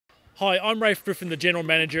Hi, I'm Rafe Griffin, the General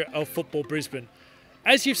Manager of Football Brisbane.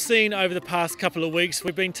 As you've seen over the past couple of weeks,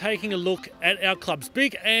 we've been taking a look at our clubs,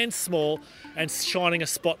 big and small, and shining a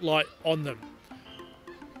spotlight on them.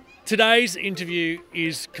 Today's interview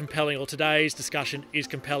is compelling, or today's discussion is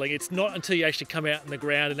compelling. It's not until you actually come out on the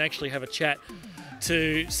ground and actually have a chat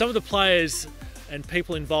to some of the players and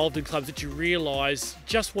people involved in clubs that you realise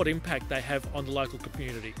just what impact they have on the local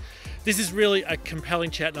community. This is really a compelling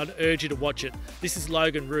chat and I'd urge you to watch it. This is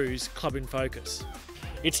Logan Roos, Club in Focus.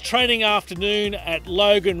 It's training afternoon at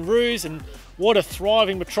Logan Roos, and what a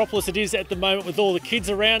thriving metropolis it is at the moment with all the kids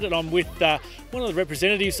around, and I'm with one of the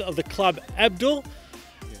representatives of the club, Abdul.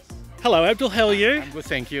 Yes. Hello Abdul, how are you? I'm good,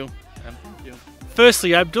 thank you.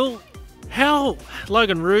 Firstly Abdul, how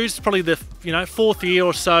Logan Roos, probably the fourth year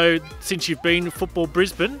or so since you've been in Football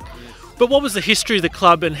Brisbane, but what was the history of the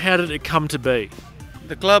club and how did it come to be?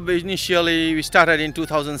 The club initially we started in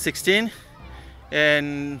 2016,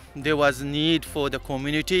 and there was a need for the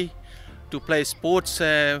community to play sports.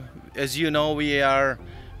 As you know, I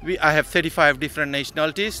have 35 different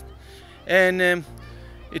nationalities, and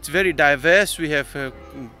it's very diverse. We have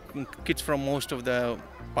kids from most of the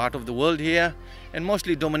part of the world here, and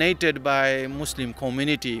mostly dominated by Muslim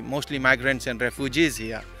community, mostly migrants and refugees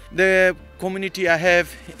here. The community I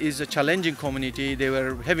have is a challenging community. They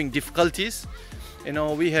were having difficulties.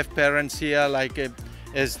 We have parents here like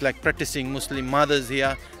practicing Muslim mothers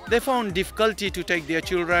here. They found difficulty to take their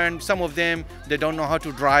children. Some of them, they don't know how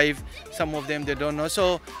to drive. Some of them, they don't know.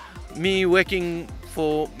 So me working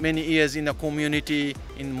for many years in the community,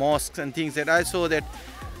 in mosques and things, that I saw that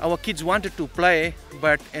our kids wanted to play,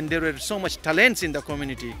 and there were so much talents in the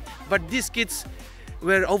community. But these kids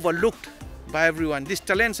were overlooked by everyone. These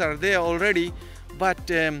talents are there already, but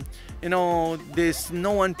there's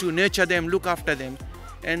no one to nurture them, look after them.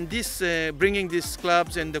 And this bringing these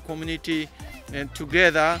clubs and the community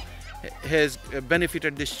together has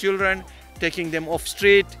benefited these children, taking them off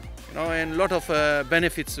street, and a lot of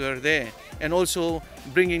benefits were there. And also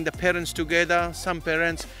bringing the parents together. Some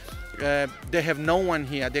parents, they have no one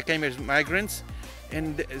here. They came as migrants,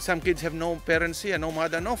 and some kids have no parents here, no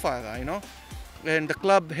mother, no father, And the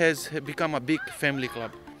club has become a big family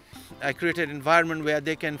club. I created an environment where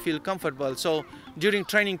they can feel comfortable. So during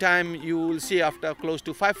training time, you will see after close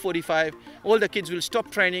to 5:45, all the kids will stop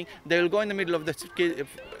training. They will go in the middle of the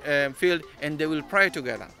field and they will pray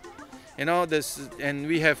together. And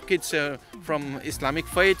we have kids from Islamic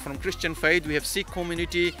faith, from Christian faith. We have Sikh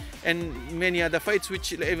community and many other faiths,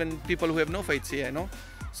 which even people who have no faiths here.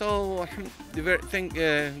 So thank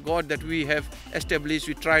God that we have established.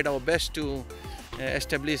 We tried our best to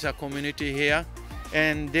establish a community here.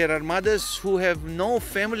 And there are mothers who have no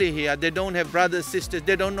family here. They don't have brothers, sisters.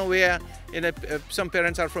 They don't know where. Some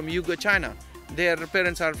parents are from Yugo, China. Their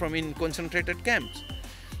parents are from in concentrated camps.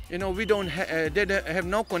 We don't. They have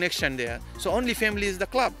no connection there. So only family is the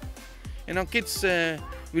club. Kids.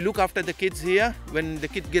 We look after the kids here. When the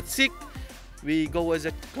kid gets sick, we go as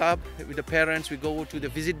a club with the parents. We go to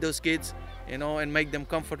visit those kids, and make them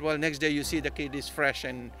comfortable. Next day you see the kid is fresh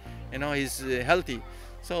and he's healthy.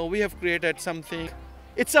 So we have created something.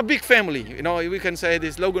 It's a big family, we can say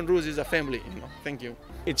this Logan Roos is a family, Thank you.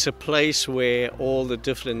 It's a place where all the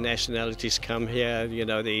different nationalities come here.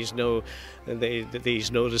 There's no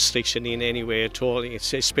restriction in any way at all,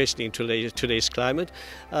 especially in today's climate.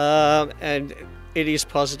 And it is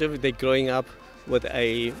positive. They're growing up with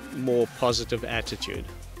a more positive attitude.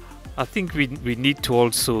 I think we need to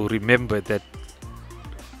also remember that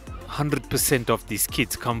 100% of these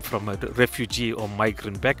kids come from a refugee or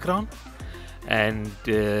migrant background, and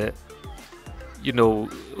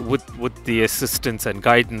with the assistance and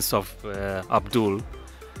guidance of Abdul,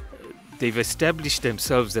 they've established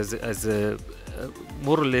themselves as a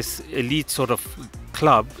more or less elite sort of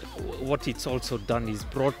club. What it's also done is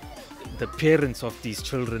brought the parents of these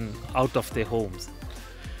children out of their homes.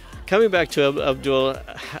 Coming back to Abdul,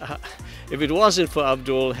 if it wasn't for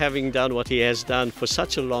Abdul having done what he has done for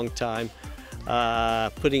such a long time,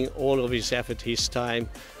 putting all of his effort, his time,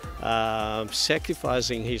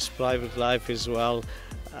 sacrificing his private life as well,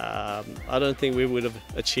 I don't think we would have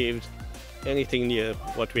achieved anything near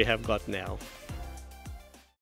what we have got now.